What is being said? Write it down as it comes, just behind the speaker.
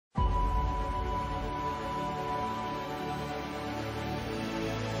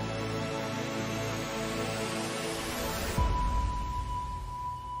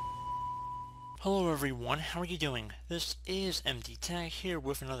Hello everyone, how are you doing? This is MD Tech here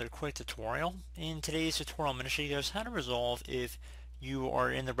with another quick tutorial. In today's tutorial I'm going to show you guys how to resolve if you are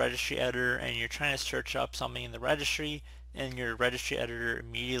in the registry editor and you're trying to search up something in the registry and your registry editor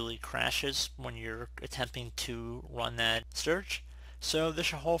immediately crashes when you're attempting to run that search. So this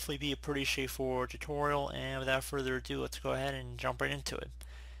should hopefully be a pretty straightforward tutorial, and without further ado, let's go ahead and jump right into it.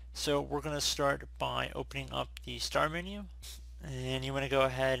 So we're going to start by opening up the start menu. And you want to go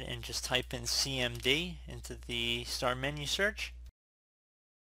ahead and just type in CMD into the start menu search.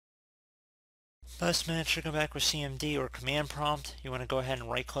 Best match to come back with CMD or command prompt. You want to go ahead and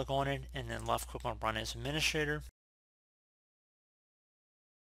right click on it and then left click on run as administrator.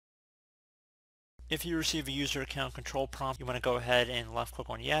 If you receive a user account control prompt, you want to go ahead and left click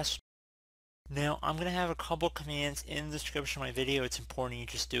on yes. Now I'm going to have a couple commands in the description of my video. It's important you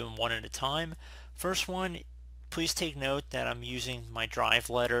just do them one at a time. First one, please take note that I'm using my drive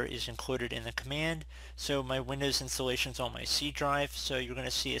letter is included in the command. So my Windows installation is on my C drive, so you're going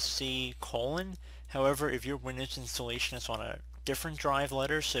to see a C:. However, if your Windows installation is on a different drive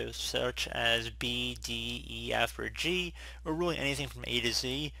letter, so such as B, D, E, F, or G, or really anything from A to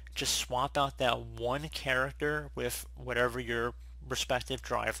Z, just swap out that one character with whatever your respective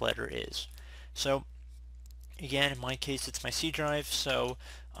drive letter is. So again, in my case it's my C drive, so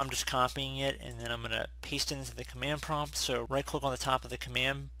I'm just copying it and then I'm going to paste it into the command prompt. So right click on the top of the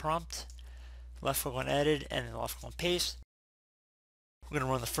command prompt, left click on edit, and then left click on paste. We're going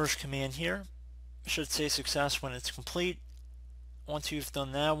to run the first command here. It should say success when it's complete. Once you've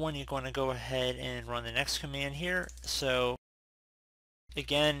done that one, you're going to go ahead and run the next command here. So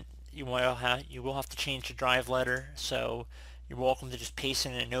again, you will have to change the drive letter. So you're welcome to just paste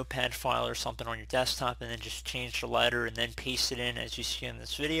it in a notepad file or something on your desktop and then just change the letter and then paste it in as you see in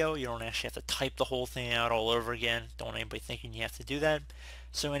this video. You don't actually have to type the whole thing out all over again. Don't want anybody thinking you have to do that.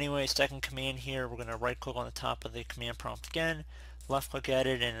 So anyway, second command here, we're going to right click on the top of the command prompt again, left click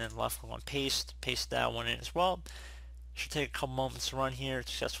edit, and then left click on paste. Paste that one in as well. Should take a couple moments to run here to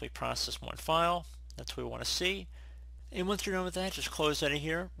successfully process one file. That's what we want to see. And once you're done with that, just close out of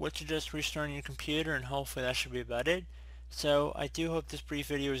here. What you just restarting your computer, and hopefully that should be about it. So I do hope this brief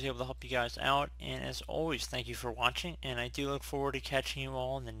video was able to help you guys out, and as always, thank you for watching, and I do look forward to catching you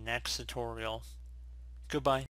all in the next tutorial. Goodbye.